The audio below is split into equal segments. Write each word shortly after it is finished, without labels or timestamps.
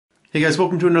Hey guys,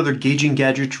 welcome to another Gauging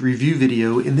Gadgets review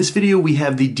video. In this video we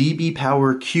have the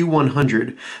DBPOWER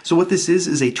Q100. So what this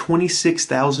is a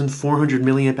 26,400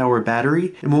 mAh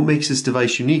battery, and what makes this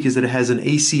device unique is that it has an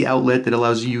AC outlet that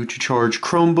allows you to charge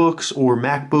Chromebooks or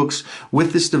Macbooks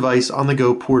with this device on the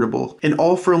go portable, and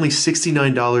all for only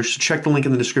 $69, so check the link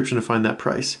in the description to find that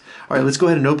price. Alright, let's go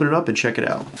ahead and open it up and check it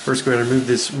out. First go ahead and remove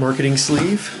this marketing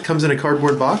sleeve. Comes in a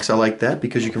cardboard box. I like that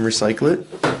because you can recycle it.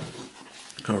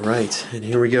 Alright, and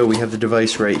here we go. We have the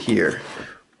device right here.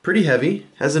 Pretty heavy,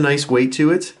 has a nice weight to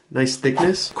it, nice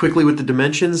thickness. Quickly with the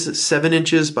dimensions, 7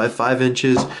 inches by 5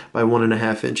 inches by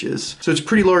 1.5 inches. So it's a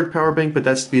pretty large power bank, but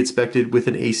that's to be expected with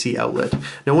an AC outlet.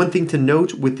 Now one thing to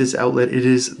note with this outlet, it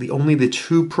is only the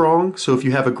 2-prong, so if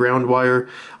you have a ground wire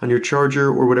on your charger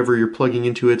or whatever you're plugging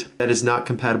into it, that is not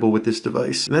compatible with this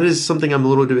device. And that is something I'm a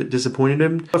little bit disappointed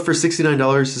in, but for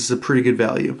 $69, this is a pretty good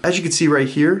value. As you can see right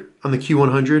here, on the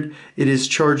Q100, it is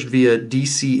charged via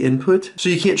DC input, so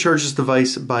you can't charge this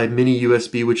device by mini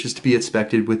USB, which is to be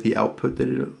expected with the output that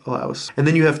it allows. And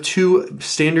then you have 2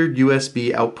 standard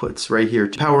USB outputs right here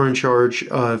to power and charge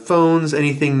phones,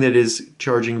 anything that is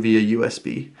charging via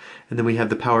USB. And then we have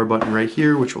the power button right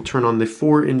here, which will turn on the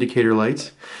 4 indicator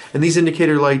lights. And these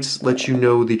indicator lights let you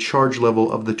know the charge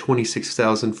level of the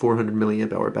 26,400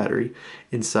 mAh battery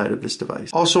inside of this device.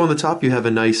 Also on the top, you have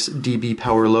a nice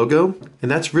DBPOWER logo, and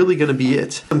that's really going to be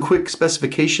it. Some quick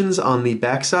specifications on the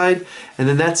back side, and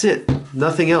then that's it.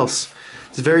 Nothing else.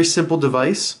 It's a very simple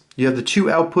device. You have the 2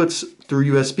 outputs through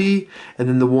USB, and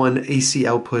then the 1 AC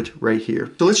output right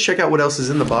here. So let's check out what else is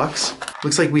in the box.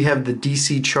 Looks like we have the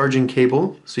DC charging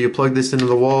cable. So you plug this into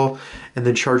the wall and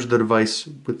then charge the device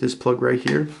with this plug right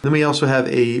here. Then we also have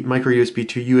a micro USB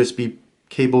to USB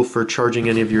cable for charging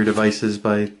any of your devices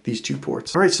by these 2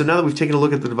 ports. Alright, so now that we've taken a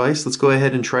look at the device, let's go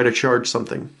ahead and try to charge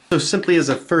something. So simply as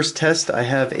a first test, I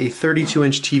have a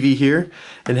 32-inch TV here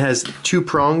and has 2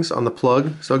 prongs on the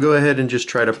plug. So I'll go ahead and just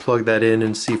try to plug that in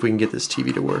and see if we can get this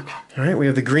TV to work. Alright, we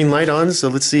have the green light on, so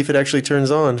let's see if it actually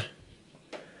turns on.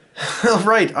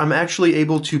 Alright, I'm actually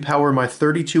able to power my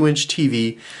 32-inch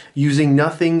TV using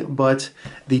nothing but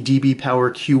the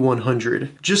DBPOWER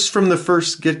Q100. Just from the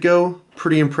first get-go,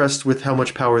 pretty impressed with how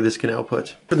much power this can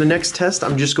output. For the next test,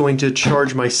 I'm just going to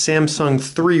charge my Samsung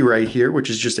 3 right here, which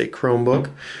is just a Chromebook.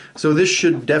 So this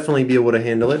should definitely be able to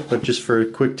handle it, but just for a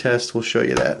quick test, we'll show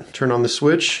you that. Turn on the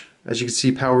switch. As you can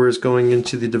see, power is going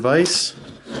into the device.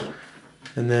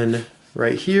 And then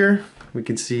right here, we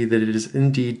can see that it is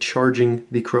indeed charging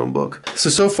the Chromebook.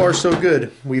 So far so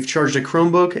good. We've charged a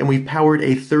Chromebook and we've powered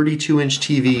a 32-inch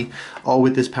TV, all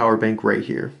with this power bank right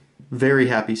here. Very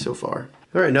happy so far.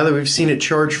 Alright, now that we've seen it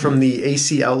charge from the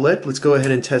AC outlet, let's go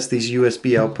ahead and test these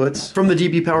USB outputs. From the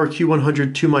DBPOWER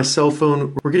Q100 to my cell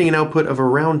phone, we're getting an output of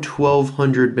around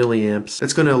 1200 milliamps.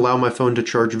 That's going to allow my phone to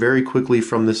charge very quickly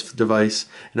from this device,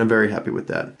 and I'm very happy with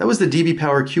that. That was the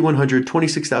DBPOWER Q100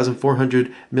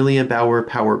 26,400 mAh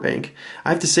power bank.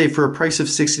 I have to say, for a price of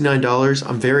 $69,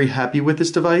 I'm very happy with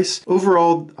this device.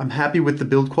 Overall, I'm happy with the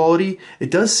build quality. It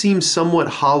does seem somewhat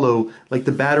hollow, like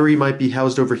the battery might be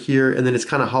housed over here, and then it's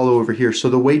kind of hollow over here. So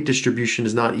the weight distribution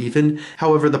is not even.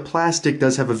 However, the plastic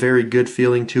does have a very good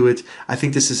feeling to it. I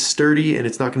think this is sturdy and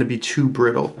it's not going to be too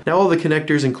brittle. Now all the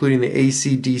connectors, including the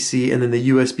AC, DC, and then the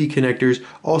USB connectors,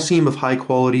 all seem of high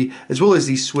quality, as well as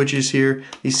these switches here.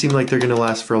 These seem like they're going to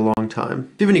last for a long time.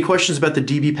 If you have any questions about the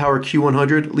DBPOWER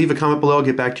Q100, leave a comment below. I'll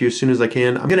get back to you as soon as I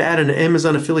can. I'm going to add an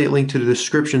Amazon affiliate link to the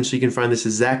description so you can find this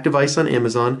exact device on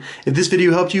Amazon. If this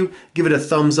video helped you, give it a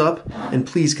thumbs up, and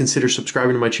please consider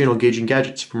subscribing to my channel, Gauging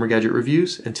Gadgets, for more gadget reviews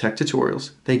and tech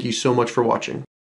tutorials. Thank you so much for watching.